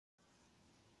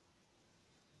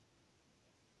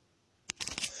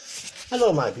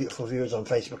Hello my beautiful viewers on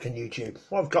Facebook and YouTube.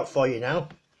 What I've got for you now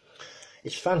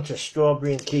is Fanta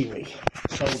strawberry and kiwi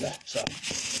soda. So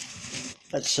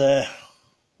let's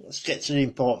get to the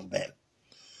important bit.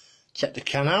 Check the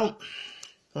can out.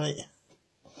 Right.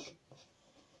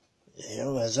 Yeah,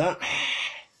 there's that.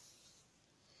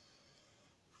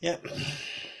 Yep.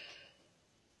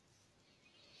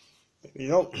 There we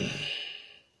go.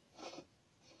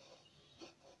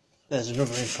 There's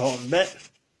another important bit.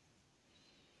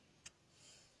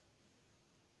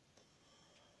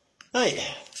 Right,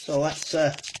 so let's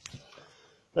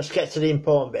get to the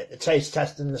important bit, the taste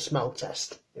test and the smell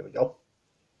test. Here we go.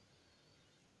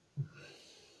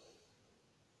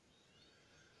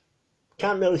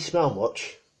 Can't really smell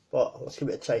much, but let's give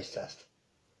it a taste test.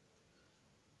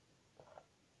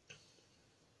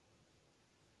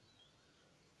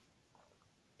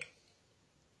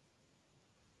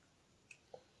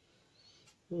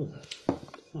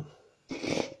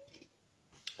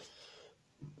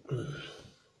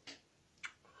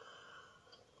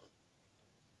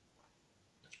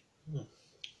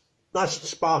 Nice and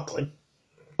sparkling.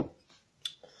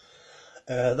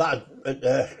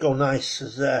 That'd go nice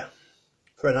as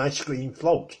for an ice cream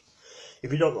float.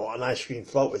 If you don't know what an ice cream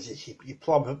float is, you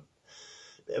plop a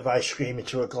bit of ice cream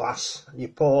into a glass and you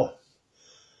pour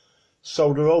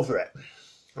soda over it.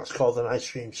 That's called an ice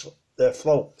cream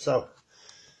float. So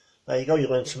there you go, you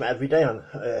learn something every day on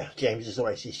James's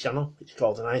Oasis channel. It's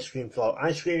called an ice cream float.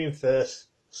 Ice cream in first,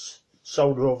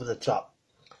 soda over the top.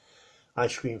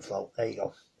 Ice cream float, there you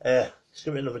go. Let's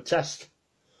give it another test.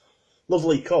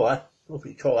 Lovely colour,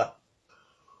 lovely colour.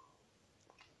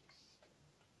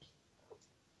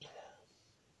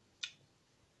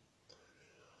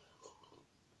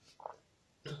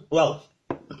 Well,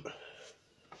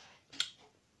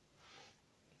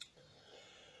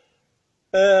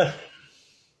 I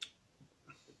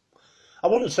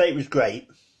wouldn't say it was great,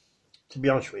 to be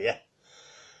honest with you.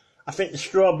 I think the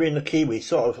strawberry and the kiwi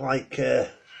sort of like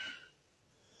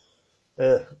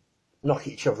knock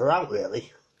each other out,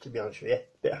 really, to be honest with you.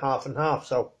 Bit half and half,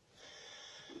 so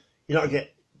you're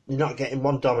not getting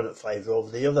one dominant flavour over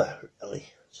the other, really.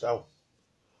 So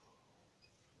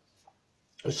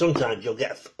sometimes you'll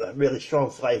get a really strong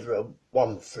flavour of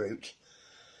one fruit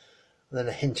and then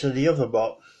a hint of the other,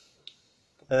 but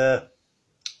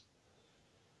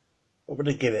what would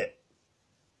I give it?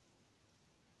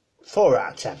 4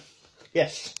 out of 10.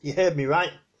 Yes, you heard me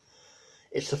right.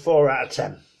 It's a 4 out of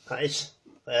 10. That is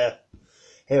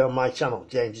here on my channel,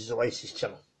 James's Oasis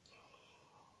channel.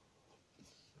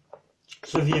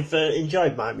 So if you've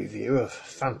enjoyed my review of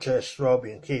Fanta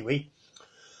strawberry and kiwi,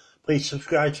 please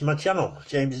subscribe to my channel,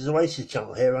 James's Oasis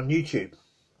channel, here on YouTube.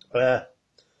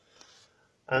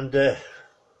 And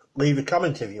leave a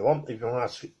comment if you want. If you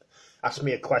want to ask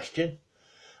me a question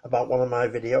about one of my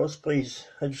videos, please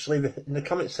just leave it in the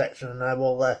comment section and I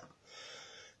will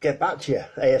get back to you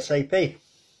ASAP.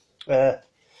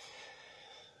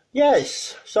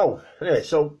 Yes, so anyway,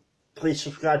 so please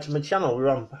subscribe to my channel.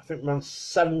 I think we're on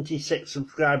 76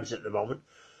 subscribers at the moment,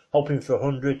 hoping for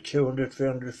 100, 200,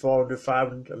 300, 400,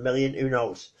 500, a million, who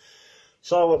knows.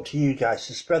 It's all up to you guys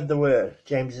to spread the word.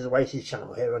 James's Oasis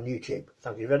channel here on YouTube.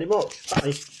 Thank you very much.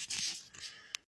 Bye.